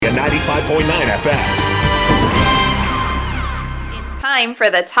105.9 FM. It's time for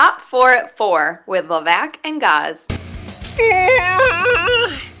the Top 4 at 4 with Levac and Gaz.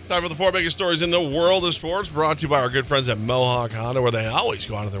 Time for the 4 biggest stories in the world of sports, brought to you by our good friends at Mohawk Honda, where they always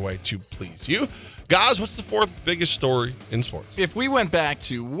go out of their way to please you. Guys, what's the 4th biggest story in sports? If we went back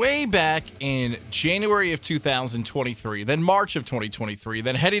to way back in January of 2023, then March of 2023,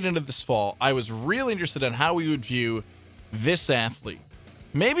 then heading into this fall, I was really interested in how we would view this athlete.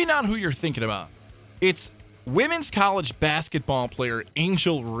 Maybe not who you're thinking about. It's women's college basketball player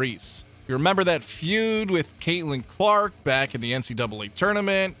Angel Reese. You remember that feud with Caitlin Clark back in the NCAA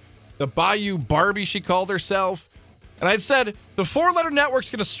tournament? The Bayou Barbie, she called herself. And I'd said the 4-letter network's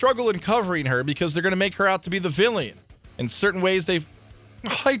going to struggle in covering her because they're going to make her out to be the villain. In certain ways, they've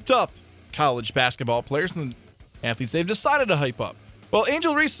hyped up college basketball players and the athletes they've decided to hype up. Well,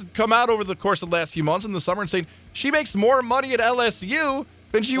 Angel Reese had come out over the course of the last few months in the summer and saying she makes more money at LSU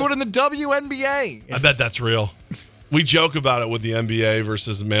than she would in the WNBA. I bet that's real. We joke about it with the NBA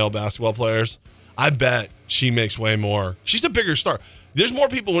versus male basketball players. I bet she makes way more. She's a bigger star. There's more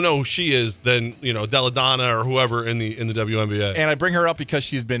people who know who she is than, Deladonna or whoever in the WNBA. And I bring her up because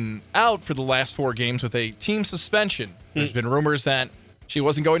she's been out for the last 4 games with a team suspension. There's been rumors that she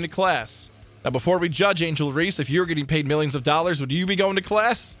wasn't going to class. Now, before we judge Angel Reese, if you're getting paid millions of dollars, would you be going to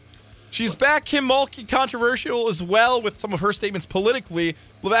class? She's back. Kim Mulkey, controversial as well with some of her statements politically.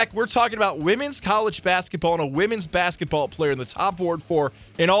 Levac, we're talking about women's college basketball and a women's basketball player in the top board for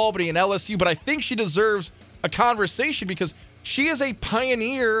in Albany and LSU, but I think she deserves a conversation because she is a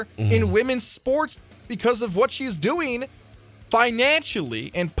pioneer in women's sports because of what she's doing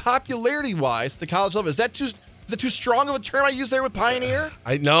financially and popularity-wise at the college level. Is that too strong of a term I use there with pioneer?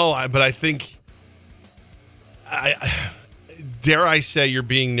 I know, but I think, dare I say, you're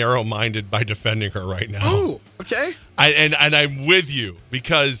being narrow-minded by defending her right now. Oh, okay. And I'm with you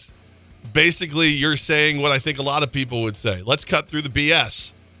because basically you're saying what I think a lot of people would say. Let's cut through the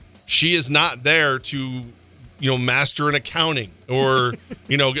BS. She is not there to master in accounting or,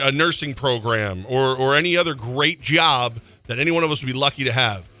 a nursing program or any other great job that any one of us would be lucky to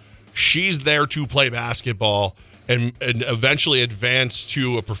have. She's there to play basketball and eventually advance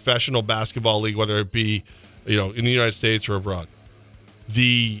to a professional basketball league, whether it be, in the United States or abroad.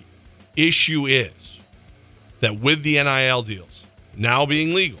 The issue is that with the NIL deals now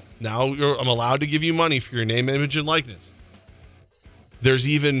being legal, now I'm allowed to give you money for your name, image, and likeness. There's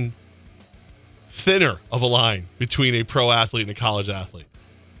even thinner of a line between a pro athlete and a college athlete.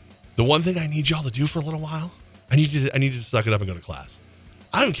 The one thing I need y'all to do for a little while, I need you to suck it up and go to class.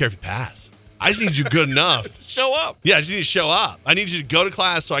 I don't care if you pass. I just need you good enough. Show up. Yeah, I just need you to show up. I need you to go to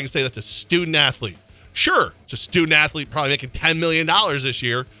class so I can say that's a student athlete. Sure, it's a student athlete probably making $10 million this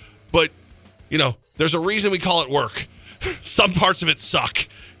year, but, there's a reason we call it work. Some parts of it suck.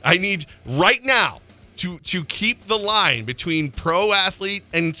 I need right now to keep the line between pro athlete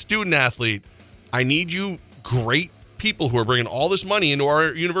and student athlete. I need you great people who are bringing all this money into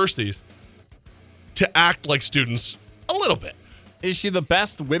our universities to act like students a little bit. Is she the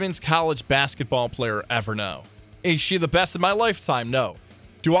best women's college basketball player ever? No. Is she the best in my lifetime? No.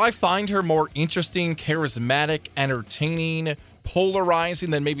 Do I find her more interesting, charismatic, entertaining, polarizing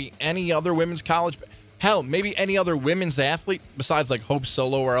than maybe any other women's college? Hell, maybe any other women's athlete besides like Hope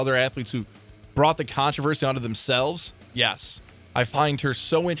Solo or other athletes who brought the controversy onto themselves? Yes. I find her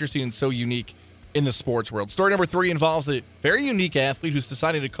so interesting and so unique in the sports world. Story number 3 involves a very unique athlete who's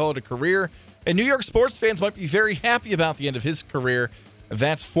decided to call it a career, and New York sports fans might be very happy about the end of his career.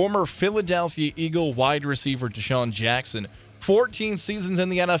 That's former Philadelphia Eagle wide receiver Deshaun Jackson. 14 seasons in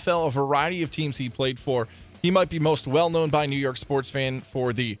the NFL, a variety of teams he played for. He might be most well-known by New York sports fan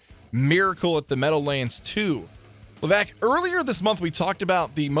for the Miracle at the Meadowlands 2. Levac, earlier this month we talked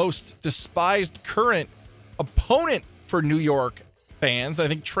about the most despised current opponent for New York fans. I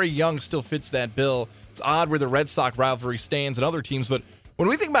think Trae Young still fits that bill. It's odd where the Red Sox rivalry stands and other teams, but when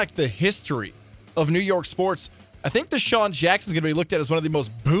we think back to the history of New York sports, I think Deshaun Jackson's going to be looked at as one of the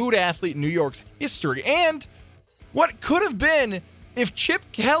most booed athletes in New York's history. And what could have been if Chip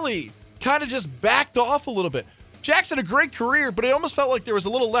Kelly kind of just backed off a little bit. Jackson had a great career, but it almost felt like there was a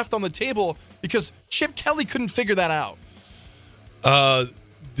little left on the table because Chip Kelly couldn't figure that out.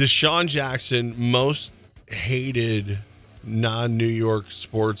 Deshaun Jackson, most hated non-New York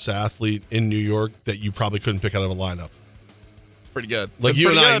sports athlete in New York that you probably couldn't pick out of a lineup. It's pretty good. Like, you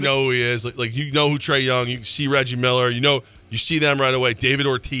and I know who he is. Like you know who Trae Young, you see Reggie Miller, you see them right away. David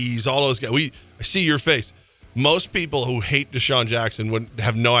Ortiz, all those guys. I see your face. Most people who hate Deshaun Jackson would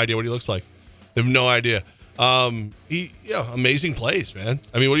have no idea what he looks like. They have no idea. Amazing plays, man.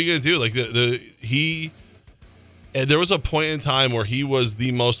 I mean, what are you gonna do? Like he And there was a point in time where he was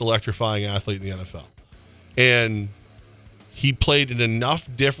the most electrifying athlete in the NFL. And he played in enough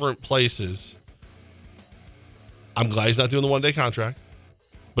different places. I'm glad he's not doing the one-day contract,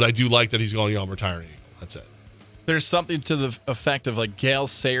 but I do like that he's going, I'm retiring. That's it. There's something to the effect of like Gale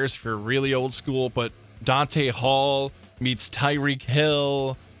Sayers for really old school, but Dante Hall meets Tyreek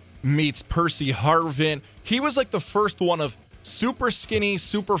Hill, meets Percy Harvin. He was like the first one of super skinny,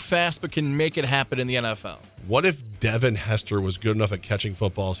 super fast, but can make it happen in the NFL. What if Devin Hester was good enough at catching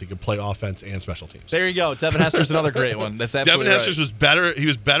footballs he could play offense and special teams? There you go. Devin Hester's another great one. That's absolutely Devin Hester was better. He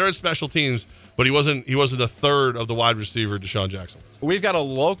was better at special teams, but he wasn't a third of the wide receiver Deshaun Jackson was. We've got a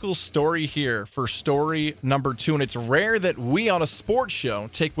local story here for story number 2, and it's rare that we on a sports show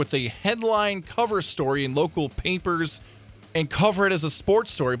take what's a headline cover story in local papers and cover it as a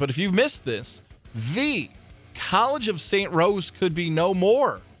sports story. But if you've missed this, the College of St. Rose could be no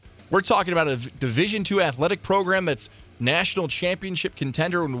more. We're talking about a Division II athletic program that's national championship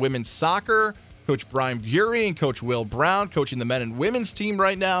contender in women's soccer. Coach Brian Bury and Coach Will Brown coaching the men and women's team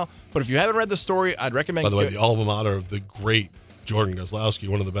right now. But if you haven't read the story, I'd recommend. By the way, the alma mater of the great Jordan Kozlowski,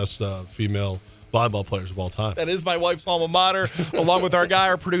 one of the best female volleyball players of all time. That is my wife's alma mater, along with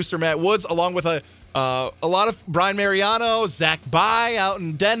our producer Matt Woods, along with a lot of Brian Mariano, Zach Bai out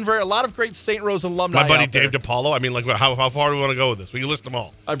in Denver, a lot of great St. Rose alumni. My buddy out there. Dave DiPaolo. I mean, like, how far do we want to go with this? We can list them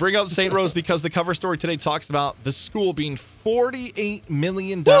all. I bring up St. Rose because the cover story today talks about the school being $48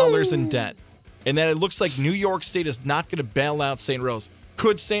 million in debt, and that it looks like New York State is not going to bail out St. Rose.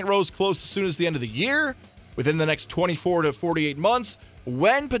 Could St. Rose close as soon as the end of the year? Within the next 24 to 48 months?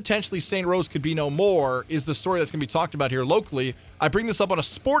 When potentially St. Rose could be no more is the story that's going to be talked about here locally. I bring this up on a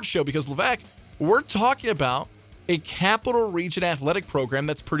sports show because, Levac, we're talking about a Capital Region athletic program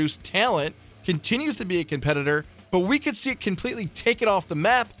that's produced talent, continues to be a competitor, but we could see it completely taken off the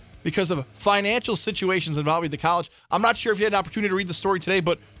map because of financial situations involving the college. I'm not sure if you had an opportunity to read the story today,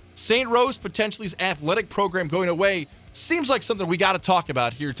 but St. Rose potentially's athletic program going away seems like something we got to talk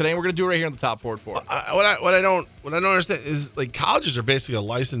about here today, and we're going to do it right here on the Top Forward 4. What I don't understand is, like, colleges are basically a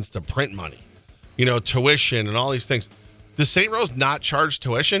license to print money, tuition and all these things. Does St. Rose not charge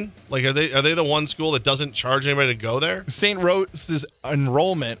tuition? Like, are they the one school that doesn't charge anybody to go there? St. Rose's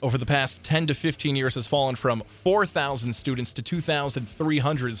enrollment over the past 10 to 15 years has fallen from 4,000 students to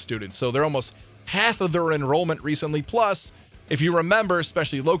 2,300 students. So they're almost half of their enrollment recently. Plus, if you remember,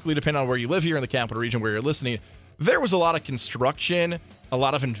 especially locally, depending on where you live here in the Capital Region where you're listening, there was a lot of construction, a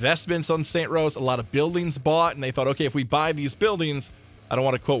lot of investments on St. Rose, a lot of buildings bought, and they thought, okay, if we buy these buildings, I don't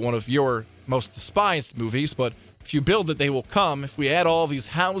want to quote one of your most despised movies, but if you build it, they will come. If we add all these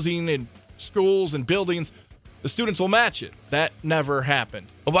housing and schools and buildings, the students will match it. That never happened.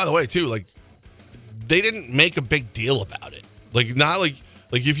 Oh, by the way, too, like, they didn't make a big deal about it. Like, not like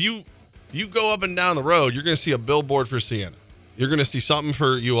if you go up and down the road, you're going to see a billboard for Siena. You're going to see something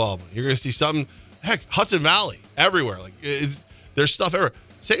for UAlbany. You're going to see something, heck, Hudson Valley, everywhere. Like, there's stuff everywhere.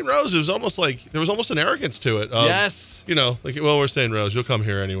 St. Rose, it was almost like, there was almost an arrogance to it. Yes. Like, well, we're St. Rose. You'll come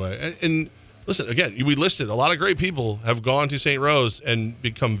here anyway. And listen, again, we listed a lot of great people have gone to St. Rose and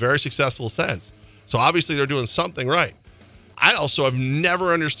become very successful since. So obviously they're doing something right. I also have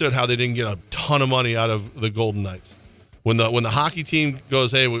never understood how they didn't get a ton of money out of the Golden Knights. When the hockey team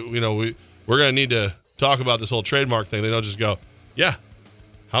goes, hey, we're going to need to talk about this whole trademark thing, they don't just go, yeah,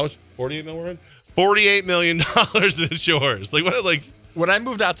 how much? 48 million we're in? $48 million and it's yours. Like, what? Like, when I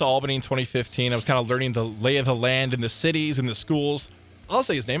moved out to Albany in 2015, I was kind of learning the lay of the land in the cities and the schools. I'll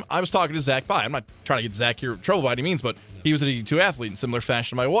say his name. I was talking to Zach Bai. I'm not trying to get Zach here in trouble by any means, but he was a D2 athlete in similar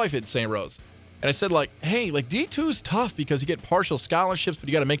fashion to my wife at St. Rose. And I said, like, hey, like, D2 is tough because you get partial scholarships, but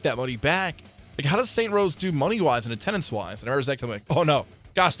you got to make that money back. Like, how does St. Rose do money-wise and attendance-wise? And I heard Zach like, oh, no.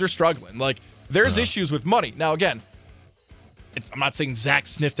 Gosh, they're struggling. Like, there's issues with money. Now, again, I'm not saying Zach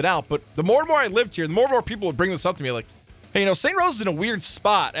sniffed it out, but the more and more I lived here, the more and more people would bring this up to me, like, hey, St. Rose is in a weird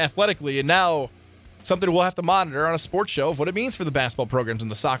spot athletically, and now something we'll have to monitor on a sports show of what it means for the basketball programs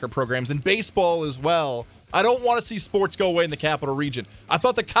and the soccer programs and baseball as well. I don't want to see sports go away in the Capital Region. I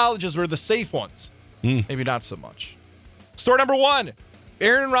thought the colleges were the safe ones. Maybe not so much. Story number 1,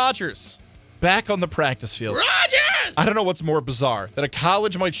 Aaron Rodgers back on the practice field. Rodgers! I don't know what's more bizarre, that a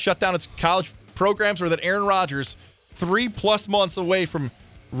college might shut down its college programs or that Aaron Rodgers, 3+ months away from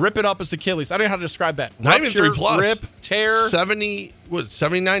ripping up his Achilles. I don't know how to describe that. Not even 3+. Rip, tear.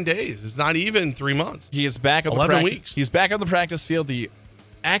 79 days. It's not even 3 months. He is back on 11 weeks. He's back on the practice field. The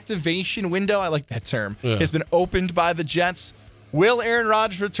activation window, I like that term, has been opened by the Jets. Will Aaron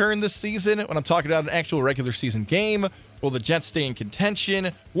Rodgers return this season? When I'm talking about an actual regular season game, will the Jets stay in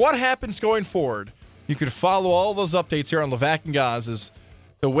contention? What happens going forward? You can follow all those updates here on Levac and Gaz as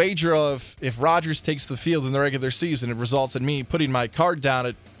The wager of if Rodgers takes the field in the regular season, it results in me putting my card down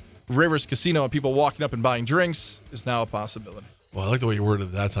at Rivers Casino and people walking up and buying drinks is now a possibility. Well, I like the way you worded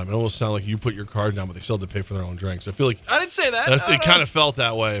it that time. It almost sounded like you put your card down, but they still had to pay for their own drinks. I feel like I didn't say that. It kind of felt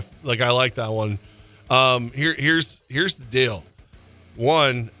that way. Like, I like that one. Here's the deal.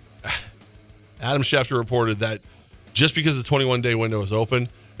 One, Adam Schefter reported that just because the 21-day window is open,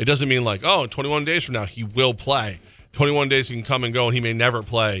 it doesn't mean like, oh, in 21 days from now he will play. 21 days can come and go, and he may never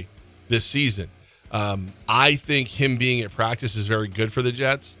play this season. I think him being at practice is very good for the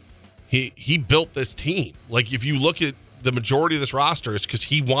Jets. He built this team. Like, if you look at the majority of this roster, it's because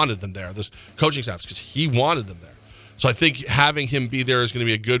he wanted them there. This coaching staff is because he wanted them there. So I think having him be there is going to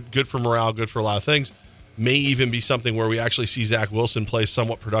be a good for morale, good for a lot of things. May even be something where we actually see Zach Wilson play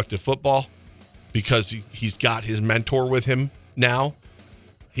somewhat productive football because he's got his mentor with him now.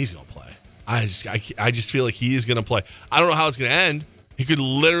 He's going to play. I just feel like he is going to play. I don't know how it's going to end. He could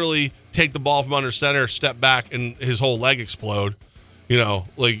literally take the ball from under center, step back, and his whole leg explode. But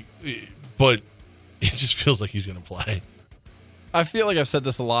it just feels like he's going to play. I feel like I've said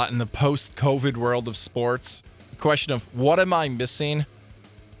this a lot in the post-COVID world of sports. The question of what am I missing?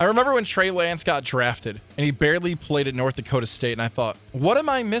 I remember when Trey Lance got drafted and he barely played at North Dakota State, and I thought, what am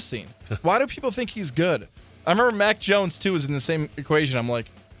I missing? Why do people think he's good? I remember Mac Jones, too, was in the same equation. I'm like,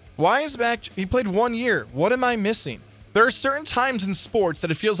 why is he played 1 year? What am I missing? There are certain times in sports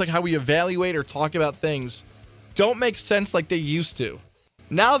that it feels like how we evaluate or talk about things don't make sense like they used to.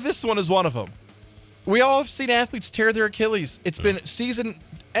 Now this one is one of them. We all have seen athletes tear their Achilles. It's been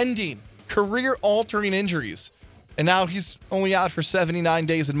season-ending, career-altering injuries. And now he's only out for 79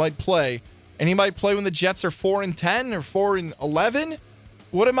 days and might play. And he might play when the Jets are 4-10 or 4-11.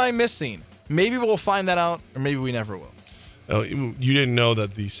 What am I missing? Maybe we'll find that out, or maybe we never will. Oh, you didn't know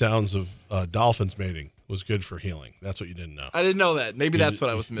that the sounds of dolphins mating was good for healing. That's what you didn't know. I didn't know that. Maybe that's what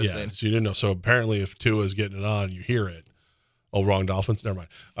I was missing. Yeah, so you didn't know. So apparently if Tua's getting it on, you hear it. Oh, wrong dolphins? Never mind.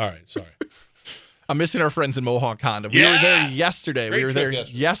 All right, sorry. I'm missing our friends in Mohawk Honda. We were there yesterday. We were there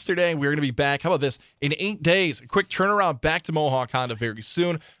yesterday. We're going to be back. How about this? In 8 days, a quick turnaround back to Mohawk Honda very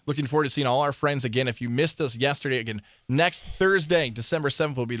soon. Looking forward to seeing all our friends again. If you missed us yesterday, again, next Thursday, December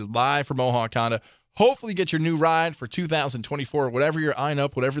 7th, we'll be live from Mohawk Honda. Hopefully get your new ride for 2024, whatever you're eyeing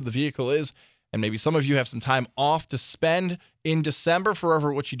up, whatever the vehicle is. And maybe some of you have some time off to spend in December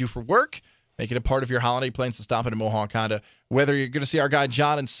for what you do for work. Make it a part of your holiday plans to stop at a Mohawk Honda. Whether you're going to see our guy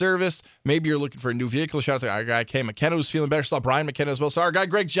John in service, maybe you're looking for a new vehicle. Shout out to our guy Kay McKenna, who's feeling better. Saw Brian McKenna as well. Saw our guy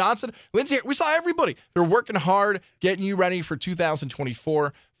Greg Johnson, Lindsay. We saw everybody. They're working hard, getting you ready for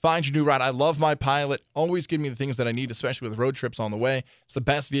 2024. Find your new ride. I love my Pilot. Always give me the things that I need, especially with road trips on the way. It's the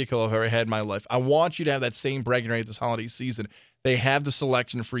best vehicle I've ever had in my life. I want you to have that same bragging right this holiday season. They have the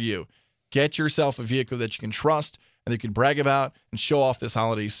selection for you. Get yourself a vehicle that you can trust and that you can brag about and show off this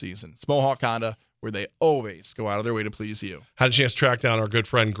holiday season. It's Mohawk Honda, where they always go out of their way to please you. Had a chance to track down our good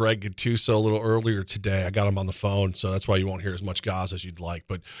friend Greg Gattuso a little earlier today. I got him on the phone, so that's why you won't hear as much Gaz as you'd like.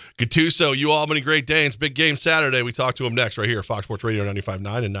 But Gattuso, UAlbany, great day. It's big game Saturday. We talk to him next right here, Fox Sports Radio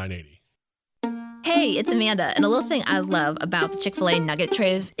 95.9 and 980. Hey, it's Amanda, and a little thing I love about the Chick-fil-A nugget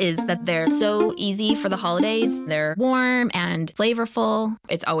trays is that they're so easy for the holidays. They're warm and flavorful.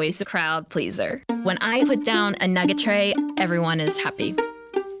 It's always a crowd pleaser. When I put down a nugget tray, everyone is happy.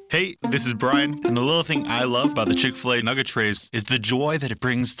 Hey, this is Brian, and the little thing I love about the Chick-fil-A nugget trays is the joy that it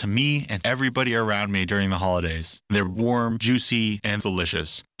brings to me and everybody around me during the holidays. They're warm, juicy, and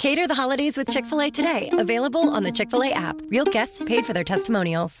delicious. Cater the holidays with Chick-fil-A today. Available on the Chick-fil-A app. Real guests paid for their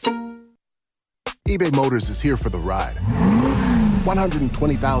testimonials. eBay Motors is here for the ride.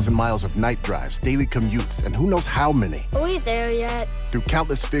 120,000 miles of night drives, daily commutes, and who knows how many. Are we there yet? Through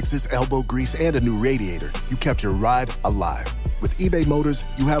countless fixes, elbow grease, and a new radiator, you kept your ride alive. With eBay Motors,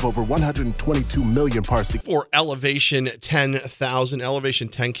 you have over 122 million parts to... For Elevation 10,000,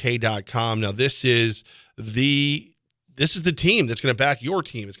 elevation10k.com. Now, this is the team that's going to back your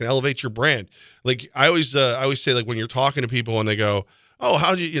team. It's going to elevate your brand. Like, I always say, like, when you're talking to people and they go, oh,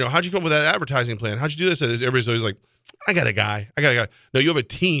 how'd you come up with that advertising plan? How'd you do this? Everybody's always like, I got a guy. No, you have a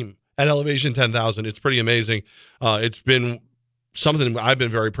team at Elevation 10,000. It's pretty amazing. It's been something I've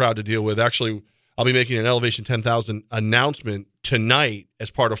been very proud to deal with. Actually, I'll be making an Elevation 10,000 announcement tonight as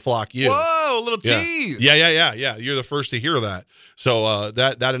part of Flock U. Whoa, a little tease. Yeah. You're the first to hear that. So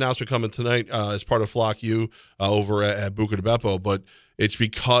that announcement coming tonight as part of Flock U over at Buca de Beppo. But it's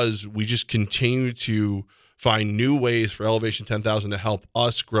because we just continue to find new ways for Elevation 10,000 to help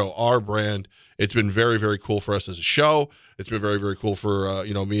us grow our brand. It's been very, very cool for us as a show. It's been very, very cool for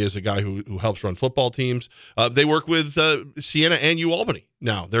me as a guy who helps run football teams. They work with Siena and UAlbany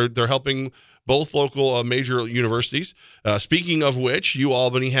now. They're helping both local major universities. Speaking of which,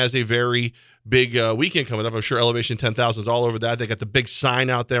 UAlbany has a very big weekend coming up. I'm sure Elevation 10,000 is all over that. They got the big sign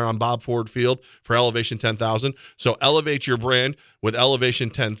out there on Bob Ford Field for Elevation 10,000. So elevate your brand with Elevation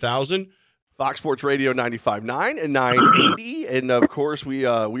 10,000. Fox Sports Radio 95.9 and 980. And, of course, we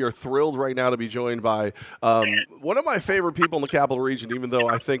are thrilled right now to be joined by one of my favorite people in the Capital Region, even though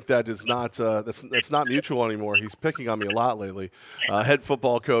I think that is not that's not mutual anymore. He's picking on me a lot lately. Head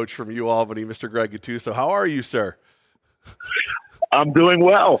football coach from UAlbany, Mr. Greg Gattuso. How are you, sir? I'm doing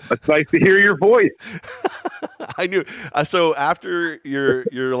well. It's nice to hear your voice. I knew. So after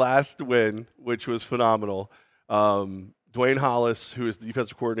your last win, which was phenomenal, Dwayne Hollis, who is the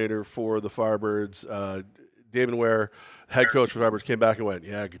defensive coordinator for the Firebirds, Damon Ware, head coach for the Firebirds, came back and went,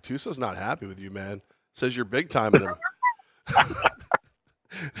 "Yeah, Gattuso's not happy with you, man. Says you're big time in him."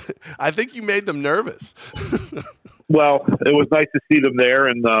 I think you made them nervous. Well, it was nice to see them there,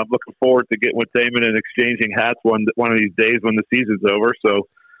 and looking forward to getting with Damon and exchanging hats one of these days when the season's over. So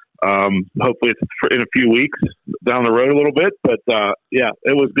hopefully it's in a few weeks down the road a little bit. But, yeah,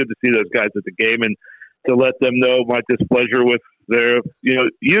 it was good to see those guys at the game and to let them know my displeasure with their, you.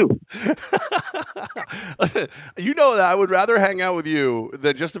 You know that I would rather hang out with you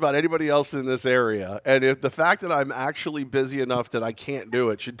than just about anybody else in this area. And if the fact that I'm actually busy enough that I can't do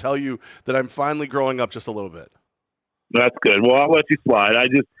it should tell you that I'm finally growing up just a little bit. That's good. Well, I'll let you slide. I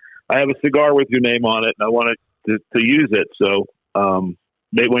have a cigar with your name on it, and I wanted to use it. So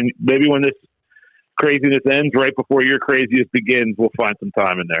maybe when this craziness ends, right before your craziest begins, we'll find some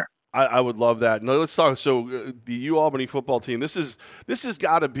time in there. I would love that. No, let's talk. So the UAlbany football team. This has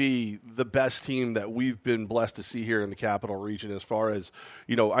got to be the best team that we've been blessed to see here in the Capital Region. As far as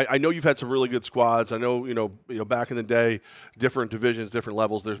I know you've had some really good squads. I know back in the day, different divisions, different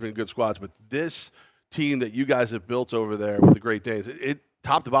levels. There's been good squads, but this team that you guys have built over there with the Great Danes, it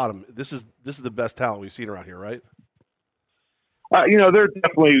top to bottom, this is the best talent we've seen around here, right? They're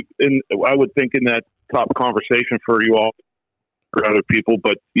definitely I would think in that top conversation for you all, for other people,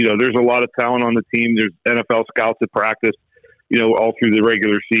 but there's a lot of talent on the team. There's NFL scouts at practice, all through the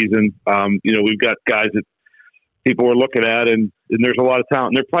regular season. We've got guys that people are looking at, and there's a lot of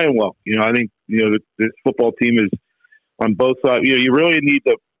talent, and they're playing well. I think this football team is on both sides. You really need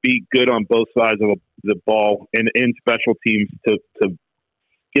to be good on both sides of the ball and in special teams to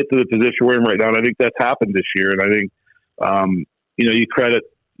get to the position we're in right now. And I think that's happened this year. And I think, you credit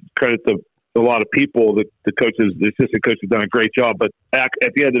to a lot of people, the coaches, the assistant coaches have done a great job, but at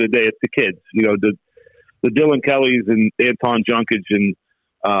the end of the day, it's the kids, the Dylan Kellys and Anton Junkage and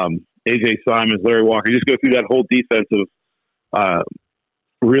AJ Simons, Larry Walker, just go through that whole defense of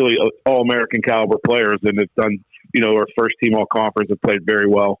really all-American caliber players. And it's done, our first team all conference have played very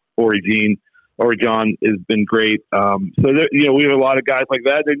well. Ori John has been great. So we have a lot of guys like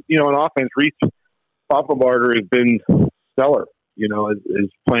that. And, on offense, Reese Papabarter has been stellar, is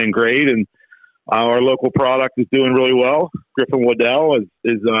playing great. And our local product is doing really well. Griffin Waddell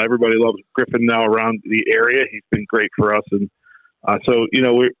is everybody loves Griffin now around the area. He's been great for us. And so,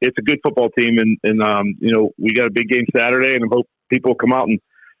 it's a good football team. And we got a big game Saturday, and I hope people come out and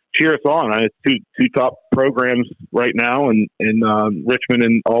cheer us on. It's two top programs right now, and Richmond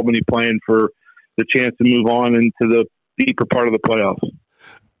and Albany playing for the chance to move on into the deeper part of the playoffs.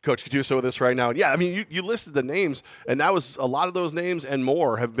 Coach Gattuso with us right now. Yeah, I mean, you listed the names, and that was a lot of those names and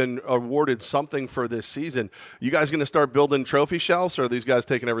more have been awarded something for this season. You guys going to start building trophy shelves, or are these guys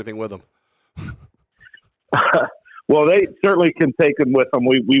taking everything with them? Well, they certainly can take them with them.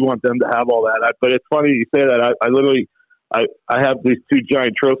 We want them to have all that. But it's funny you say that. I have these two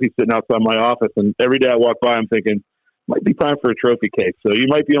giant trophies sitting outside my office, and every day I walk by, I'm thinking, might be time for a trophy case. So you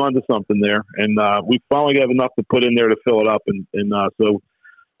might be onto something there. And we finally have enough to put in there to fill it up. So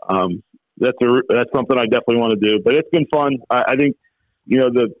that's something I definitely want to do. But it's been fun. I think,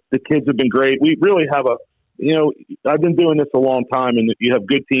 the kids have been great. We really have I've been doing this a long time, and you have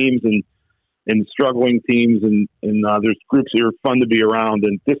good teams and struggling teams, and there's groups that are fun to be around.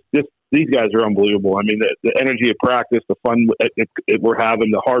 And these guys are unbelievable. I mean, the energy of practice, the fun we're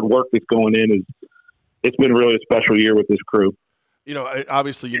having, the hard work that's going in it's been really a special year with this crew.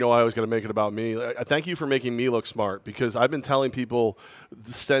 Obviously, I always got to make it about me. I thank you for making me look smart, because I've been telling people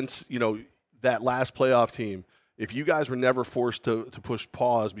since, that last playoff team, if you guys were never forced to push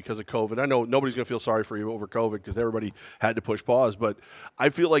pause because of COVID, I know nobody's going to feel sorry for you over COVID because everybody had to push pause, but I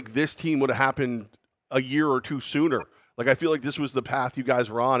feel like this team would have happened a year or two sooner. Like, I feel like this was the path you guys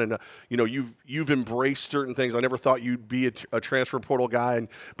were on, and you've embraced certain things. I never thought you'd be a transfer portal guy,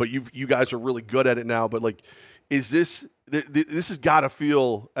 but you guys are really good at it now. But like, is this has got to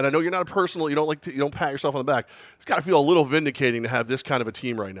feel? And I know you're not a personal. You don't pat yourself on the back. It's got to feel a little vindicating to have this kind of a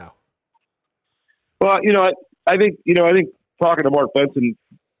team right now. Well, I think talking to Mark Benson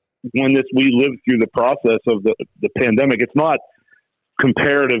when we lived through the process of the pandemic, it's not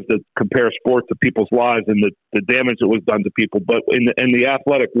comparative to compare sport to people's lives and the damage that was done to people. But in the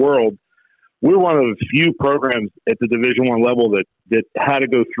athletic world, we're one of the few programs at the Division I level that had to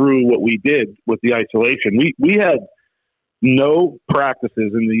go through what we did with the isolation. We had no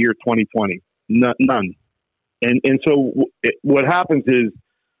practices in the year 2020, none. And so what happens is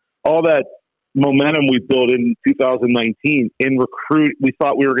all that momentum we built in 2019 in recruit, we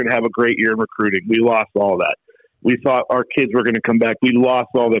thought we were going to have a great year in recruiting. We lost all that. We thought our kids were going to come back. We lost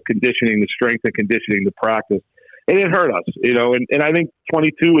all the conditioning, the strength and conditioning, the practice. And it hurt us, and I think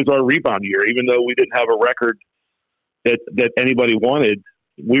 22 is our rebound year. Even though we didn't have a record that anybody wanted,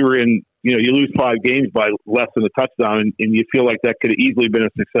 we were in, you lose 5 games by less than a touchdown and you feel like that could have easily been a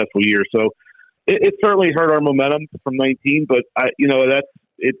successful year. So it certainly hurt our momentum from 19, but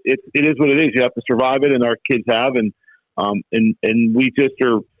it is what it is. You have to survive it, and our kids have, and we just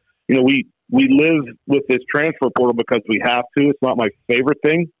are, we live with this transfer portal because we have to. It's not my favorite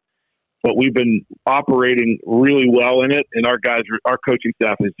thing, but we've been operating really well in it, and our coaching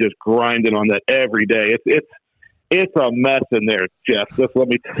staff is just grinding on that every day. It's a mess in there, Jeff. Just let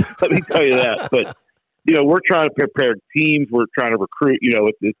me tell you that. But we're trying to prepare teams. We're trying to recruit.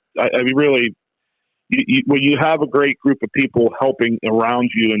 Really. When you have a great group of people helping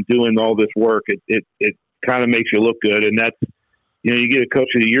around you and doing all this work, it kind of makes you look good. And that's, you get a Coach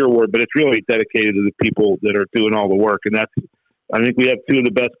of the Year award, but it's really dedicated to the people that are doing all the work. And I think we have 2 of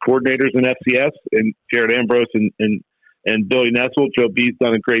the best coordinators in FCS, and Jared Ambrose and Billy Nessel. Joe B's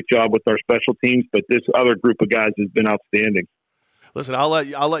done a great job with our special teams, but this other group of guys has been outstanding. Listen, I'll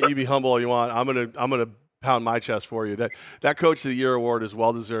let you be humble all you want. I'm gonna pound my chest for you. That Coach of the Year award is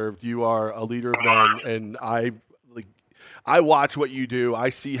well deserved. You are a leader of men, and I watch what you do. I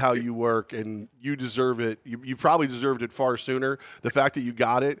see how you work, and you deserve it. You probably deserved it far sooner. The fact that you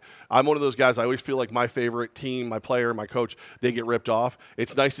got it, I'm one of those guys. I always feel like my favorite team, my player, my coach, they get ripped off.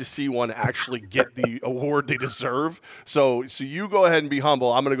 It's nice to see one actually get the award they deserve. So you go ahead and be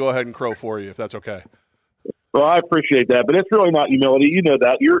humble. I'm going to go ahead and crow for you if that's okay. Well, I appreciate that, but it's really not humility. You know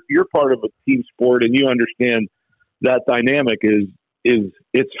that you're part of a team sport, and you understand that dynamic is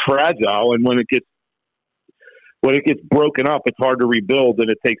it's fragile, and when it gets broken up, it's hard to rebuild,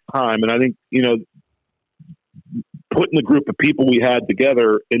 and it takes time. And I think putting the group of people we had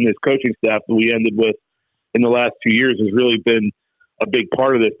together in this coaching staff that we ended with in the last 2 years has really been a big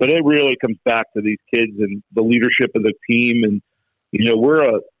part of this. But it really comes back to these kids and the leadership of the team. And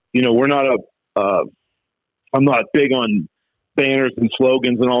I'm not big on banners and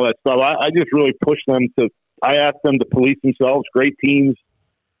slogans and all that stuff. I just really push them to. I ask them to police themselves. Great teams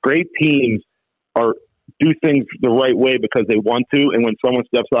do things the right way because they want to, and when someone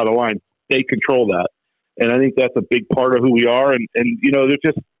steps out of line, they control that. And I think that's a big part of who we are. And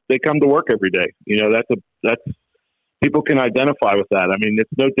they come to work every day. That's people can identify with that. I mean,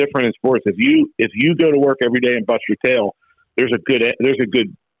 it's no different in sports. If you go to work every day and bust your tail, there's a good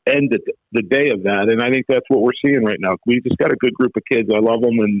end at the day of that. And I think that's what we're seeing right now. We just got a good group of kids. I love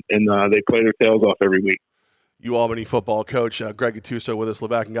them, and they play their tails off every week. UAlbany football coach Greg Gattuso with us,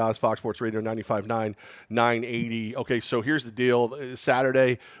 Levac and Goss, Fox Sports Radio 95.9, 980. Okay, so here's the deal.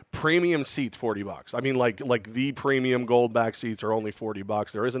 Saturday, premium seats, $40. I mean, like the premium gold back seats are only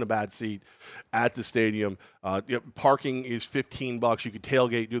 $40. There isn't a bad seat at the stadium. Parking is $15. You could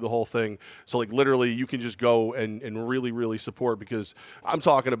tailgate, do the whole thing. So literally, you can just go and really, really support, because I'm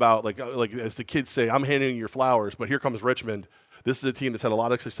talking about like as the kids say, I'm handing you your flowers, but here comes Richmond. This is a team that's had a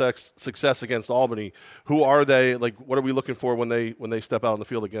lot of success against Albany. Who are they? What are we looking for when they step out on the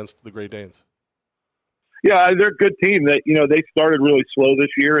field against the Great Danes? Yeah, they're a good team. That they started really slow this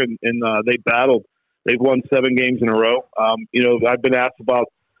year, and they battled. They've won 7 games in a row. I've been asked about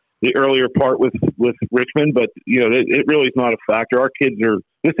the earlier part with Richmond, but it really is not a factor. Our kids are.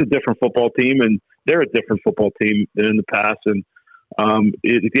 This is a different football team, and they're a different football team than in the past. And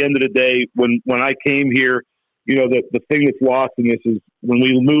at the end of the day, when I came here. The thing that's lost in this is when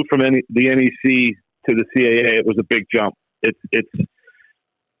we moved from the NEC to the CAA, it was a big jump. It's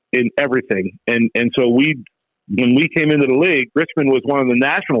in everything. And so when we came into the league, Richmond was one of the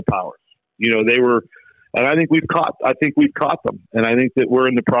national powers. They were, and I think we've caught them. And I think that we're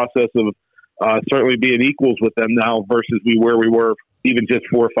in the process of certainly being equals with them now versus where we were even just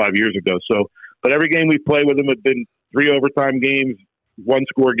 4 or 5 years ago. So, but every game we played with them have been 3 overtime games,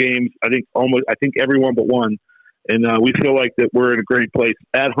 1-score games. I think everyone but one. And we feel like that we're in a great place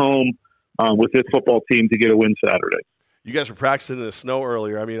at home with this football team to get a win Saturday. You guys were practicing in the snow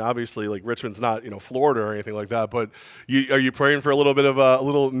earlier. I mean, obviously, like Richmond's not, Florida or anything like that. But are you praying for a little bit of a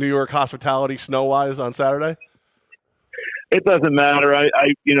little New York hospitality snow-wise on Saturday? It doesn't matter.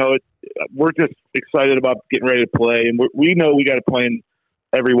 We're just excited about getting ready to play, and we know we got to play in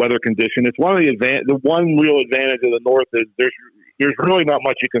every weather condition. It's one of the one real advantage of the North is there's really not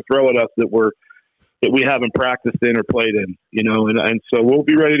much you can throw at us that we haven't practiced in or played in, and so we'll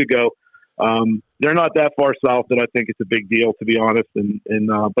be ready to go. They're not that far south that I think it's a big deal, to be honest.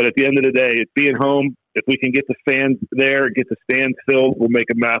 But at the end of the day, it's being home. If we can get the fans there, get the stands filled, we'll make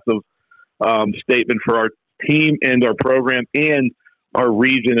a massive statement for our team and our program and our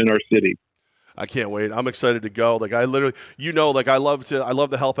region and our city. I can't wait. I'm excited to go. Like I literally, I love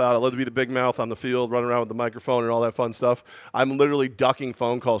to help out. I love to be the big mouth on the field, running around with the microphone and all that fun stuff. I'm literally ducking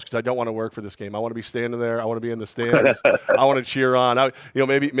phone calls because I don't want to work for this game. I want to be standing there. I want to be in the stands. I want to cheer on.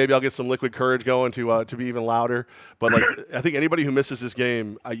 Maybe I'll get some liquid courage going to be even louder. But I think anybody who misses this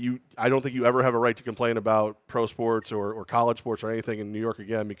game, I don't think you ever have a right to complain about pro sports or college sports or anything in New York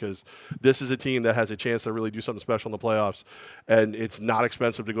again, because this is a team that has a chance to really do something special in the playoffs, and it's not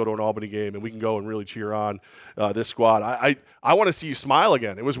expensive to go to an Albany game, and we can go and really cheer on this squad. I want to see you smile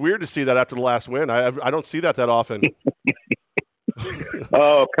again. It was weird to see that after the last win. I don't see that often.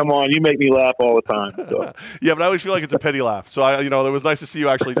 Oh, come on. You make me laugh all the time. So. Yeah, but I always feel like it's a pity laugh. So, it was nice to see you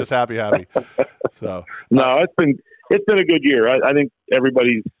actually just happy. So no, it's been a good year. I think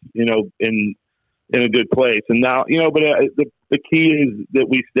everybody's, in a good place. And now, but the key is that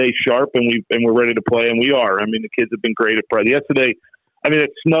we stay sharp and we're ready to play, and we are. I mean, the kids have been great at practice. Yesterday,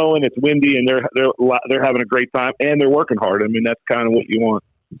 it's snowing, it's windy, and they're having a great time, and they're working hard. I mean, that's kind of what you want.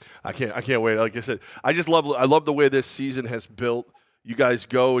 I can't wait. Like I said, I love the way this season has built. You guys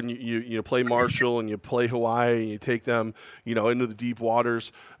go and you play Marshall and you play Hawaii and you take them, into the deep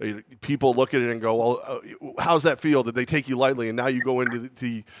waters. People look at it and go, well, how's that feel? Did they take you lightly? And now you go into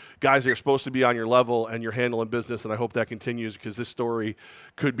the guys that are supposed to be on your level and you're handling business. And I hope that continues, because this story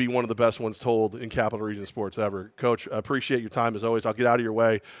could be one of the best ones told in Capital Region sports ever. Coach, I appreciate your time as always. I'll get out of your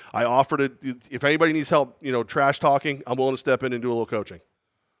way. I offered it. If anybody needs help, trash talking, I'm willing to step in and do a little coaching.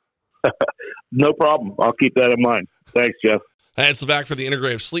 No problem. I'll keep that in mind. Thanks, Jeff. Hey, it's Levac for the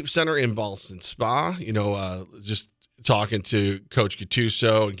Integrative Sleep Center in Ballston Spa. Just talking to Coach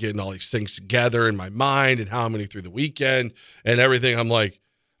Gattuso and getting all these things together in my mind and how I'm going through the weekend and everything. I'm like,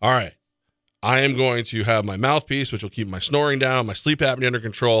 all right, I am going to have my mouthpiece, which will keep my snoring down, my sleep apnea under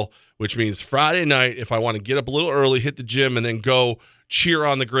control, which means Friday night, if I want to get up a little early, hit the gym, and then go cheer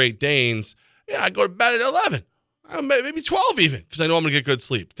on the Great Danes, I go to bed at 11. Maybe 12 even, because I know I'm going to get good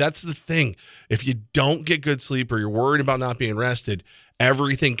sleep. That's the thing. If you don't get good sleep or you're worried about not being rested,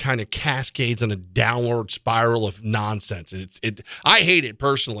 everything kind of cascades on a downward spiral of nonsense. And I hate it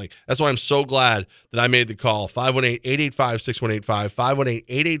personally. That's why I'm so glad that I made the call. 518-885-6185,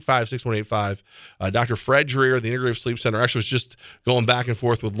 518-885-6185. Dr. Fred Dreer, the Integrative Sleep Center, actually was just going back and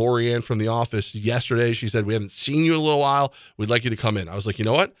forth with Lori Ann from the office yesterday. She said, we haven't seen you in a little while. We'd like you to come in. I was like, you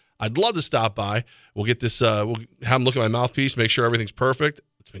know what? I'd love to stop by. We'll get this, we'll have them look at my mouthpiece, make sure everything's perfect.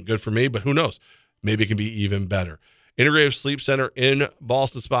 It's been good for me, but who knows? Maybe it can be even better. Integrative Sleep Center in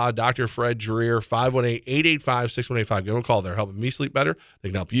Ballston Spa, Dr. Fred Dreer, 518-885-6185. Give them a call. They're helping me sleep better. They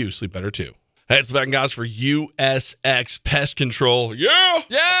can help you sleep better too. Hey, it's the back guys for USX Pest Control. Yeah!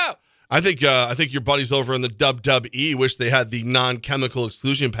 Yeah! I think your buddies over in the WWE wish they had the non-chemical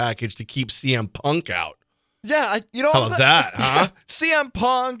exclusion package to keep CM Punk out. Yeah, how about that, huh? CM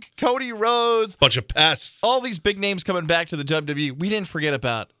Punk, Cody Rhodes. Bunch of pests. All these big names coming back to the WWE. We didn't forget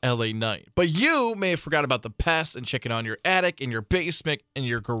about LA Knight. But you may have forgot about the pests and checking on your attic, in your basement, in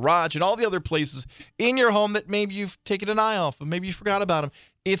your garage, and all the other places in your home that maybe you've taken an eye off of. Maybe you forgot about them.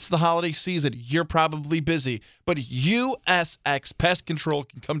 It's the holiday season. You're probably busy. But USX Pest Control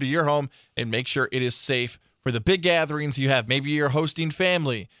can come to your home and make sure it is safe for the big gatherings you have. Maybe you're hosting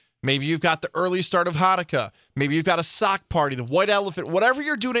family. Maybe you've got the early start of Hanukkah. Maybe you've got a sock party, the white elephant, whatever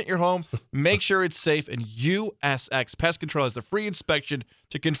you're doing at your home, make sure it's safe. And USX Pest Control has the free inspection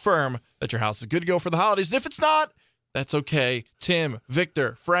to confirm that your house is good to go for the holidays. And if it's not, that's okay. Tim,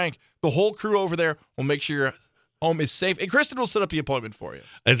 Victor, Frank, the whole crew over there will make sure your home is safe. And Kristen will set up the appointment for you.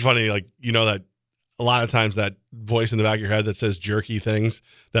 It's funny, that a lot of times that voice in the back of your head that says jerky things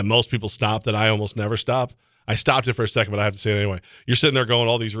that most people stop that I almost never stop. I stopped it for a second, but I have to say it anyway. You're sitting there going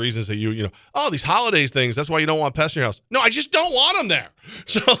all these reasons that these holidays things, that's why you don't want pests in your house. No, I just don't want them there.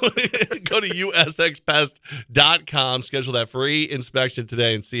 So go to usxpest.com, schedule that free inspection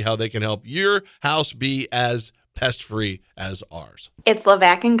today, and see how they can help your house be as pest-free as ours. It's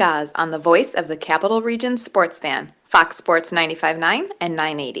Levac and Gaz on the voice of the Capital Region sports fan, Fox Sports 95.9 and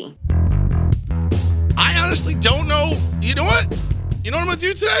 980. I honestly don't know. You know what? You know what I'm going to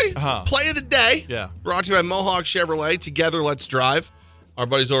do today? Play of the day. Yeah. Brought to you by Mohawk Chevrolet. Together, let's drive. Our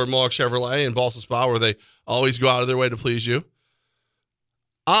buddies over at Mohawk Chevrolet in Ballston Spa, where they always go out of their way to please you.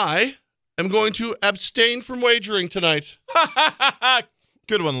 I am going to abstain from wagering tonight.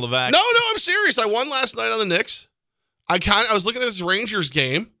 Good one, Levac. No, I'm serious. I won last night on the Knicks. I was looking at this Rangers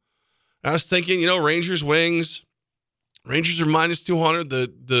game. I was thinking, Rangers Wings. Rangers are minus 200.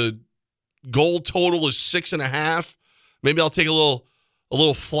 The goal total is 6.5. Maybe I'll take a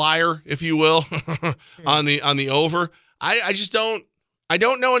little flyer, if you will, on the over. I just don't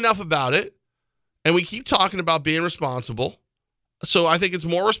know enough about it. And we keep talking about being responsible. So I think it's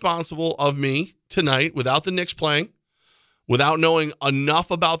more responsible of me tonight, without the Knicks playing, without knowing enough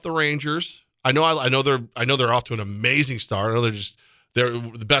about the Rangers. I know they're off to an amazing start. I know they're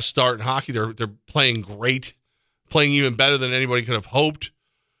the best start in hockey. They're playing great, playing even better than anybody could have hoped.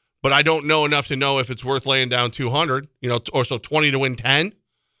 But I don't know enough to know if it's worth laying down 200, or so 20 to win 10.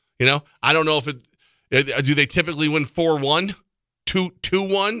 I don't know do they typically win 4-1,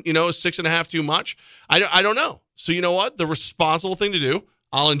 2-1, 6.5 too much? I don't know. So you know what? The responsible thing to do,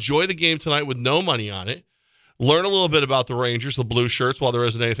 I'll enjoy the game tonight with no money on it, learn a little bit about the Rangers, the blue shirts, while there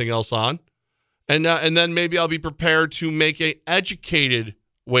isn't anything else on. And then maybe I'll be prepared to make a educated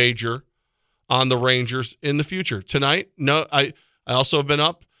wager on the Rangers in the future. Tonight, no, I also have been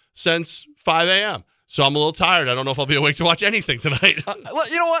up since 5 a.m., so I'm a little tired. I don't know if I'll be awake to watch anything tonight.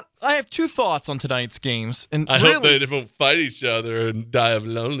 You know what? I have two thoughts on tonight's games. And I hope they don't fight each other and die of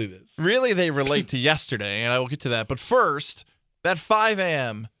loneliness. Really, they relate to yesterday, and I will get to that. But first, that 5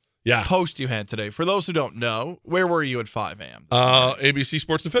 a.m. post you had today. For those who don't know, where were you at 5 a.m.? ABC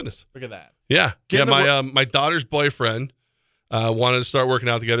Sports and Fitness. Look at that. Yeah. My daughter's boyfriend wanted to start working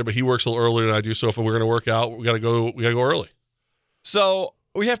out together, but he works a little earlier than I do. So if we're going to work out, we got to go early. So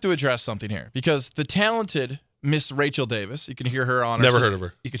we have to address something here, because the talented Miss Rachel Davis, you can hear her on Never heard of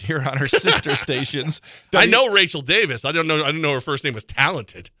her. You can hear her on her sister stations. I know Rachel Davis. I didn't know her first name was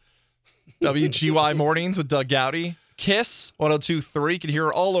Talented. WGY Mornings with Doug Gowdy. Kiss 102.3. You can hear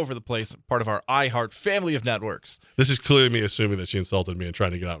her all over the place, part of our iHeart family of networks. This is clearly me assuming that she insulted me and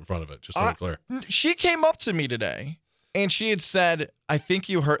trying to get out in front of it, just so I'm clear. She came up to me today, and she had said, I think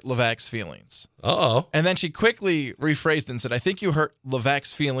you hurt Levac's feelings. Uh-oh. And then she quickly rephrased and said, I think you hurt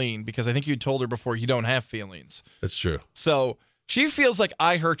Levac's feeling because I think you told her before you don't have feelings. That's true. So she feels like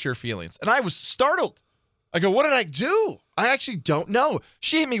I hurt your feelings. And I was startled. I go, what did I do? I actually don't know.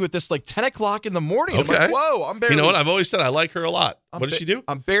 She hit me with this like 10 o'clock in the morning. Okay. I'm like, whoa, I'm barely. You know what? I've always said I like her a lot. What did she do?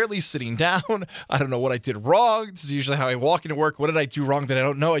 I'm barely sitting down. I don't know what I did wrong. This is usually how I walk into work. What did I do wrong that I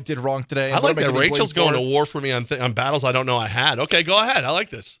don't know I did wrong today? I like that Rachel's going to war for me on battles I don't know I had. Okay, go ahead. I like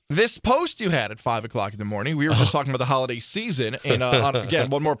this. This post you had at 5 o'clock in the morning, we were just talking about the holiday season. And again,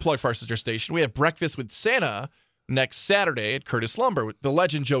 one more plug for our sister station. We have Breakfast with Santa next Saturday at Curtis Lumber with the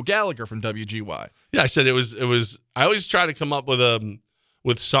legend Joe Gallagher from WGY. Yeah, I said it was. I always try to come up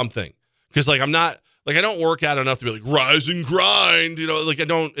with something, because like I don't work out enough to be like rise and grind. I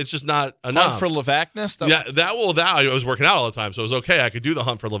don't. It's just not enough. Hunt for Levacness. That I was working out all the time, so it was okay. I could do the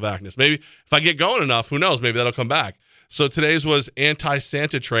hunt for Levacness. Maybe if I get going enough, who knows? Maybe that'll come back. So today's was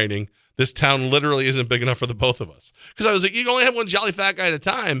anti-Santa training. This town literally isn't big enough for the both of us, because I was like, you can only have one jolly fat guy at a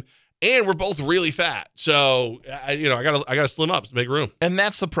time. And we're both really fat. So, I gotta slim up to make room. And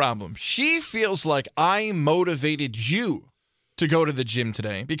that's the problem. She feels like I motivated you to go to the gym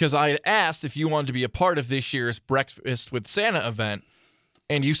today because I had asked if you wanted to be a part of this year's Breakfast with Santa event.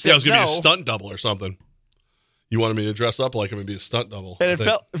 And you said I was going to no. be a stunt double or something. You wanted me to dress up like him and be a stunt double. And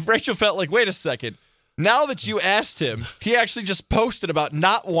Rachel felt like, wait a second. Now that you asked him, he actually just posted about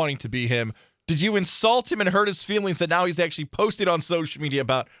not wanting to be him. Did you insult him and hurt his feelings that now he's actually posted on social media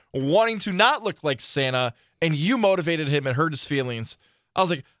about wanting to not look like Santa, and you motivated him and hurt his feelings? I was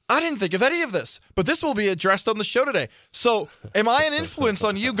like, I didn't think of any of this, but this will be addressed on the show today. So am I an influence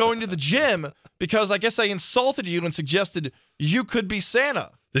on you going to the gym because I guess I insulted you and suggested you could be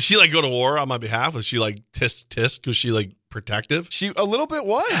Santa? Did she go to war on my behalf? Was she tisk? Was she protective? She a little bit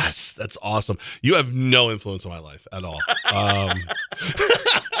was. Yes, that's awesome. You have no influence on my life at all.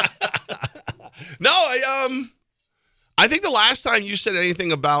 No, I think the last time you said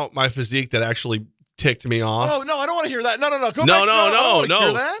anything about my physique that actually ticked me off. Oh no, I don't want to hear that. No. Go back. No.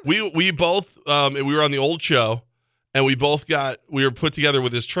 Hear that. We both we were on the old show, and we were put together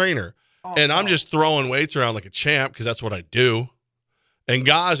with this trainer, and I'm just throwing weights around like a champ because that's what I do. And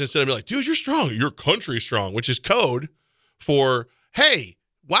guys, instead of being like, dude, you're strong, you're country strong, which is code for, hey,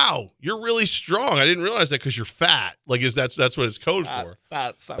 wow, you're really strong. I didn't realize that because you're fat. That's what it's code for.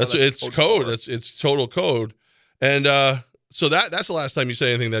 That's it's code. It's total code. And So that's the last time you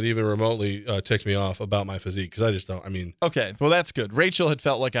say anything that even remotely ticked me off about my physique, because I just don't. I mean, okay, well that's good. Rachel had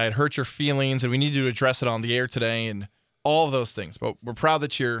felt like I had hurt your feelings, and we needed to address it on the air today, and all of those things. But we're proud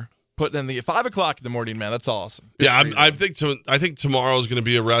that you're putting in the 5 o'clock in the morning, man. That's awesome. Good yeah, for you, I think tomorrow is going to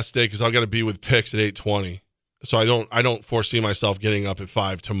be a rest day because I got to be with Pix at 8:20. So I don't foresee myself getting up at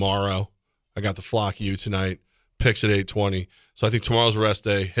 5 tomorrow. I got the Flock U tonight, Pix at 8:20. So I think tomorrow's a rest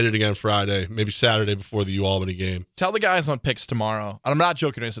day. Hit it again Friday, maybe Saturday before the UAlbany game. Tell the guys on Picks tomorrow, and I'm not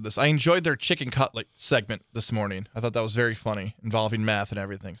joking when I said this, I enjoyed their chicken cutlet segment this morning. I thought that was very funny, involving math and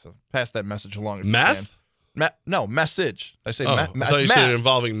everything. So pass that message along if Math? you can. No, message. I say I thought you said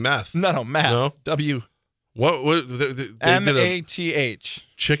involving meth. No, math. No? W. What M-A-T-H.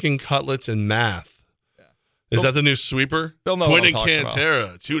 Chicken cutlets and math. Yeah. Is that the new sweeper? They'll know Quinn what I'm and talking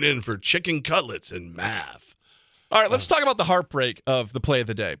Cantera, tune in for chicken cutlets and math. All right, let's talk about the heartbreak of the play of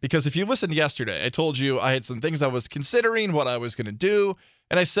the day. Because if you listened yesterday, I told you I had some things I was considering, what I was going to do.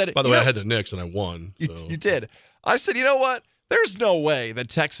 And I said, by the way, I had the Knicks and I won. You did. I said, you know what? There's no way that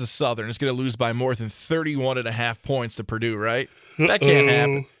Texas Southern is going to lose by more than 31.5 points to Purdue, right? That can't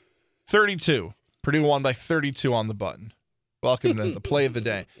happen. 32. Purdue won by 32 on the button. Welcome to the play of the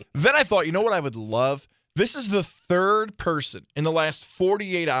day. Then I thought, you know what I would love? This is the third person in the last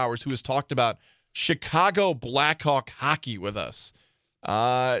 48 hours who has talked about Chicago Blackhawk hockey with us.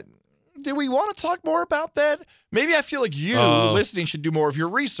 Do we want to talk more about that? Maybe I feel like you listening should do more of your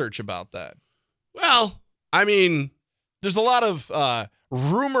research about that. Well, I mean, there's a lot of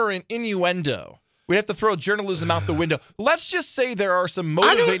rumor and innuendo. We have to throw journalism out the window. Let's just say there are some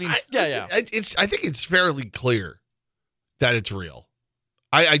motivating. I think it's fairly clear that it's real.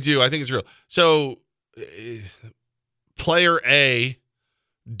 I do. I think it's real. So, player A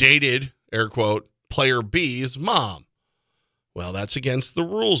dated, air quote, player B's mom. Well, that's against the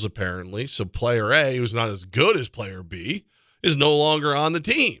rules, apparently. So player A, who's not as good as player B, is no longer on the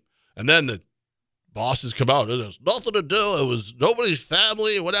team. And then the bosses come out. It has nothing to do. It was nobody's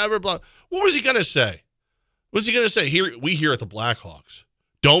family, whatever. Blah. What was he going to say? What was he going to say? We here at the Blackhawks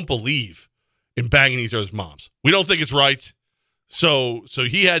don't believe in banging each other's moms. We don't think it's right. So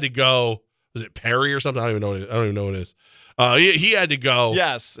he had to go. Was it Perry or something? I don't even know what it is. He had to go.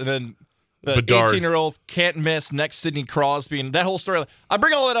 Yes, and then the Bedard. 18-year-old can't miss next Sidney Crosby, and that whole story. I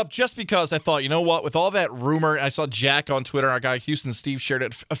bring all that up just because I thought, you know what? With all that rumor, I saw Jack on Twitter, our guy Houston Steve shared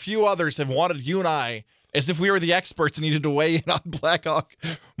it. A few others have wanted you and I, as if we were the experts and needed to weigh in on Blackhawk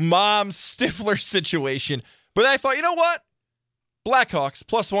mom Stifler situation. But I thought, you know what? Blackhawks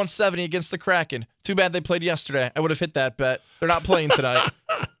plus 170 against the Kraken. Too bad they played yesterday. I would have hit that bet. They're not playing tonight.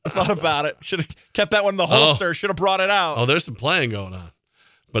 Thought about it. Should have kept that one in the holster. Should have brought it out. Oh, there's some playing going on,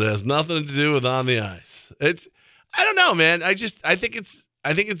 but it has nothing to do with on the ice. I don't know, man. I think it's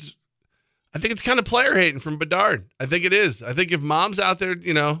kind of player hating from Bedard. I think it is. I think if mom's out there,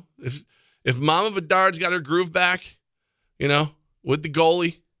 you know, if Mama Bedard's got her groove back, you know, with the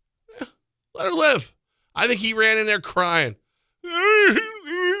goalie, let her live. I think he ran in there crying.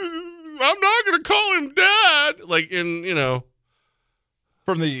 I'm not going to call him dad.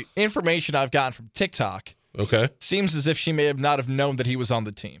 From the information I've gotten from TikTok, okay, seems as if she may not have known that he was on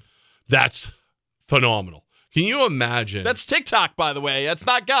the team. That's phenomenal. Can you imagine? That's TikTok, by the way. That's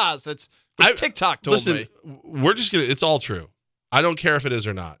not Gaz. That's TikTok told me. We're just going to, it's all true. I don't care if it is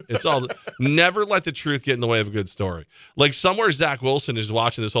or not. It's all, never let the truth get in the way of a good story. Like somewhere Zach Wilson is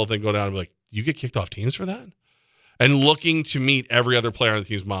watching this whole thing go down and be like, you get kicked off teams for that? And looking to meet every other player on the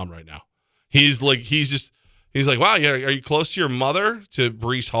team's mom right now. He's like, wow, yeah, are you close to your mother? To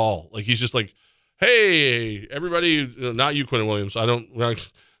Breece Hall. Like, he's just like, hey, everybody, not you, Quentin Williams. I don't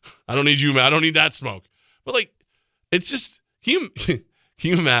need you, man. I don't need that smoke. But like, it's just, can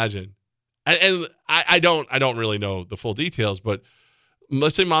you imagine? And I don't really know the full details, but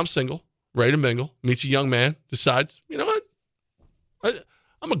let's say mom's single, ready to mingle, meets a young man, decides, you know what?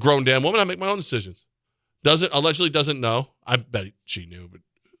 I'm a grown damn woman. I make my own decisions. Allegedly doesn't know. I bet she knew, but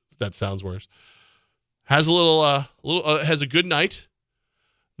that sounds worse. Has has a good night.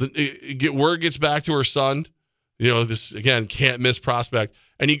 Word gets back to her son. You know, this again can't miss prospect,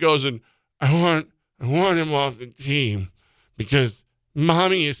 and he goes and I want him off the team because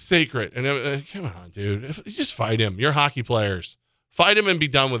mommy is sacred. And come on, dude, just fight him. You're hockey players. Fight him and be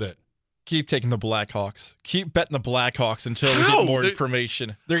done with it. Keep taking the Blackhawks. Keep betting the Blackhawks until we get more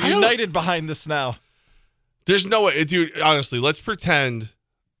information. They're united behind this now. There's no way, dude. Honestly, let's pretend.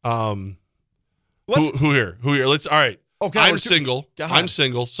 Who here? Let's. All right. Okay. I'm single. I'm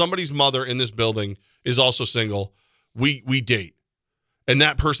single. Somebody's mother in this building is also single. We date, and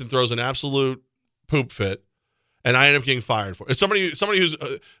that person throws an absolute poop fit, and I end up getting fired for it. It's somebody who's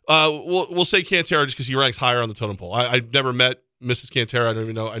we'll say Cantera just because he ranks higher on the totem pole. I've never met Mrs. Cantera. I don't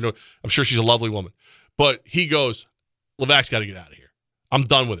even know. I'm sure she's a lovely woman, but he goes, Levac's got to get out of here. I'm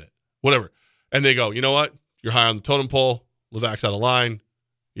done with it. Whatever. And they go, you know what? You're high on the totem pole. Levac's out of line.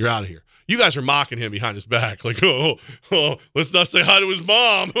 You're out of here. You guys are mocking him behind his back. Like, let's not say hi to his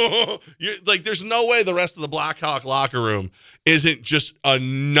mom. Like, there's no way the rest of the Blackhawk locker room isn't just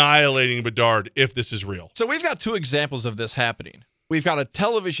annihilating Bedard if this is real. So we've got two examples of this happening. We've got a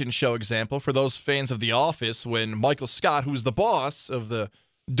television show example for those fans of The Office when Michael Scott, who's the boss of the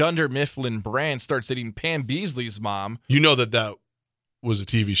Dunder Mifflin brand, starts dating Pam Beasley's mom. You know that was a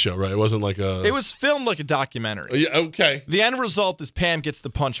TV show, right? It wasn't like a... It was filmed like a documentary. Yeah, okay. The end result is Pam gets to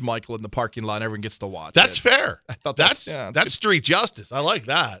punch Michael in the parking lot and everyone gets to watch That's it. fair. I thought that's good. street justice. I like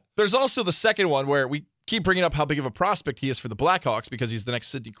that. There's also the second one where we keep bringing up how big of a prospect he is for the Blackhawks because he's the next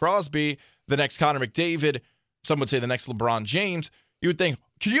Sidney Crosby, the next Connor McDavid, some would say the next LeBron James. You would think,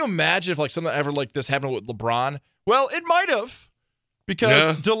 could you imagine if like something ever like this happened with LeBron? Well, it might have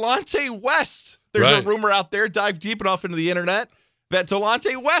because Delonte West, there's a rumor out there, dive deep enough into the internet, that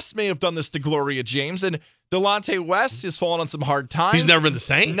Delonte West may have done this to Gloria James, and Delonte West has fallen on some hard times. He's never been the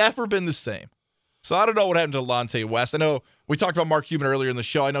same? Never been the same. So I don't know what happened to Delonte West. I know we talked about Mark Cuban earlier in the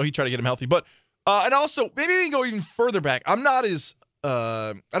show. I know he tried to get him healthy. But, and also, maybe we can go even further back. I'm not as,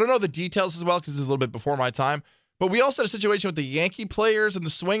 I don't know the details as well because it's a little bit before my time. But we also had a situation with the Yankee players and the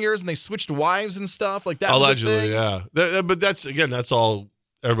Swingers, and they switched wives and stuff like that. Allegedly, yeah. But that's all,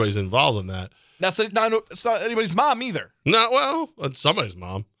 everybody's involved in that. It's not anybody's mom either. Not well, it's somebody's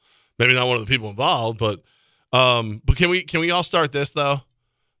mom. Maybe not one of the people involved, but can we all start this though?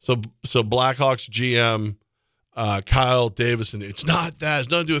 So Blackhawks GM Kyle Davison. It's not that. It's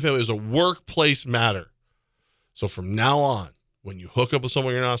nothing to do with him. It's a workplace matter. So from now on, when you hook up with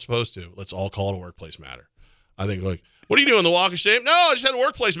someone you're not supposed to, let's all call it a workplace matter. I think like, what are you doing? The walk of shame? No, I just had a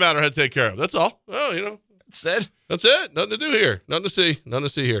workplace matter I had to take care of. That's all. Oh, That's it. That's it. Nothing to do here. Nothing to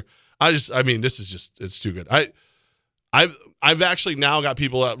see here. This is just, it's too good. I've actually now got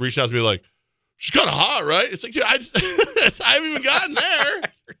people that reach out to me like, she's kind of hot, right? It's like, dude, I haven't even gotten there.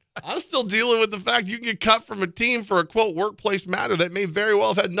 I'm still dealing with the fact you can get cut from a team for a quote workplace matter that may very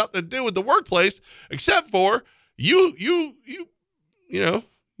well have had nothing to do with the workplace, except for you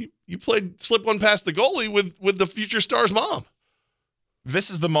played slip one past the goalie with the future star's mom.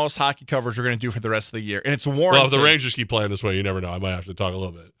 This is the most hockey coverage we're going to do for the rest of the year, and it's warranted. Well, if the Rangers keep playing this way, you never know. I might have to talk a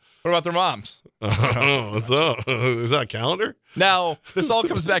little bit. What about their moms? What's up? Is that a calendar? Now, this all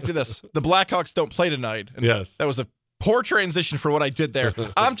comes back to this. The Blackhawks don't play tonight. And yes. That was a poor transition for what I did there.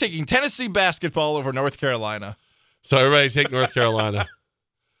 I'm taking Tennessee basketball over North Carolina. So everybody take North Carolina.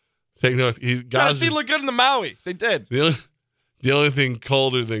 Tennessee looked good in the Maui. They did. The only thing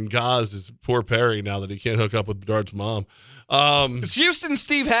colder than Gaz is poor Perry now that he can't hook up with Bedard's mom. Is Houston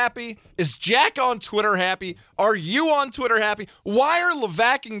Steve happy? Is Jack on Twitter happy? Are you on Twitter happy? Why are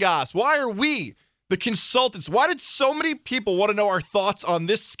Levac and Goss? Why are we, the consultants? Why did so many people want to know our thoughts on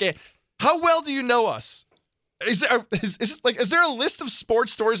this scam? How well do you know us? Is there a list of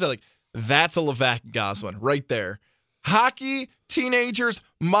sports stories that that's a Levac and Goss one right there? Hockey, teenagers,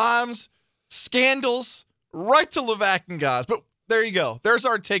 moms, scandals, right to Levac and Goss. But there you go. There's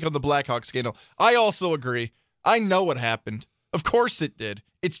our take on the Blackhawks scandal. I also agree. I know what happened. Of course it did.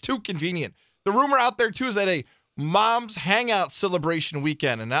 It's too convenient. The rumor out there, too, is that a mom's hangout celebration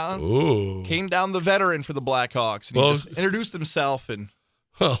weekend. And now came down the veteran for the Blackhawks. And he just introduced himself, and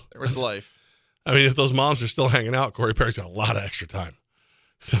there was life. I mean, if those moms are still hanging out, Corey Perry's got a lot of extra time.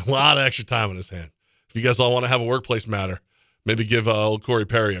 It's a lot of extra time on his hand. If you guys all want to have a workplace matter, maybe give old Corey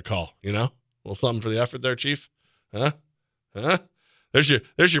Perry a call, A little something for the effort there, Chief? Huh? There's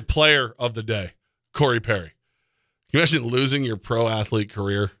your player of the day, Corey Perry. Can you imagine losing your pro athlete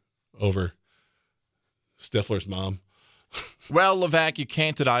career over Stifler's mom? Well, Levac, you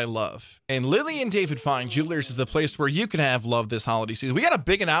can't deny love. And Lily and David Fine Jewelers is the place where you can have love this holiday season. We got a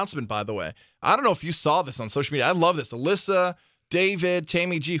big announcement, by the way. I don't know if you saw this on social media. I love this. Alyssa, David,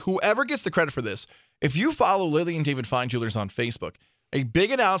 Tammy G, whoever gets the credit for this. If you follow Lily and David Fine Jewelers on Facebook, a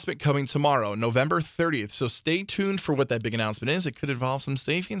big announcement coming tomorrow, November 30th. So stay tuned for what that big announcement is. It could involve some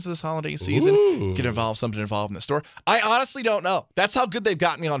savings this holiday season. It could involve something involved in the store. I honestly don't know. That's how good they've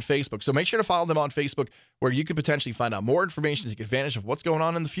got me on Facebook. So make sure to follow them on Facebook where you could potentially find out more information, take advantage of what's going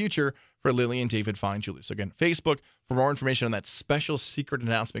on in the future for Lily and David Fine Jewelers. So again, Facebook for more information on that special secret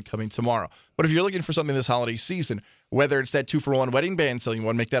announcement coming tomorrow. But if you're looking for something this holiday season, whether it's that 2-for-1 wedding band sale, you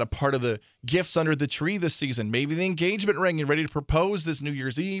want to make that a part of the gifts under the tree this season, maybe the engagement ring and ready to propose this New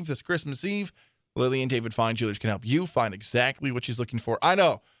Year's Eve, this Christmas Eve, Lily and David Fine Jewelers can help you find exactly what she's looking for. I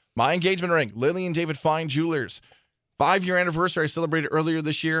know My engagement ring, Lily and David Fine Jewelers. 5-year anniversary I celebrated earlier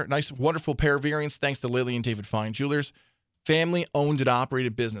this year. Nice, wonderful pair of earrings thanks to Lily and David Fine Jewelers. Family-owned and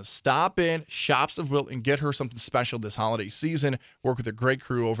operated business. Stop in, Shops of Wilton, get her something special this holiday season. Work with a great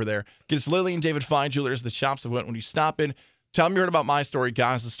crew over there. Get us Lily and David Fine Jewelers, the Shops of Wilton. When you stop in, tell them you heard about my story,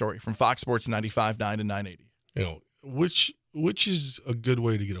 Gaz's story, from Fox Sports 95.9 and 980. You know, which is a good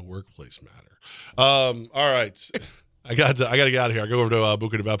way to get a workplace matter. All right. I got to get out of here. I go over to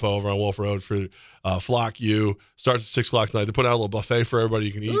Buca di Beppo over on Wolf Road for Flock U. Starts at 6 o'clock tonight. They put out a little buffet for everybody.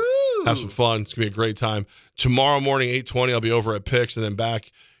 You can eat, have some fun. It's going to be a great time. Tomorrow morning, 8:20, I'll be over at Picks and then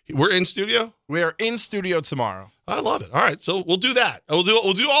back. We're in studio? We are in studio tomorrow. I love it. All right, so we'll do that. We'll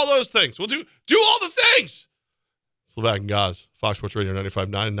do all those things. We'll do all the things. It's Levac and Gaz, Fox Sports Radio 95.9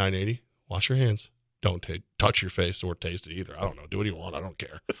 and 980. Wash your hands. Don't touch your face or taste it either. I don't know. Do what you want. I don't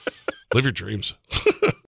care. Live your dreams.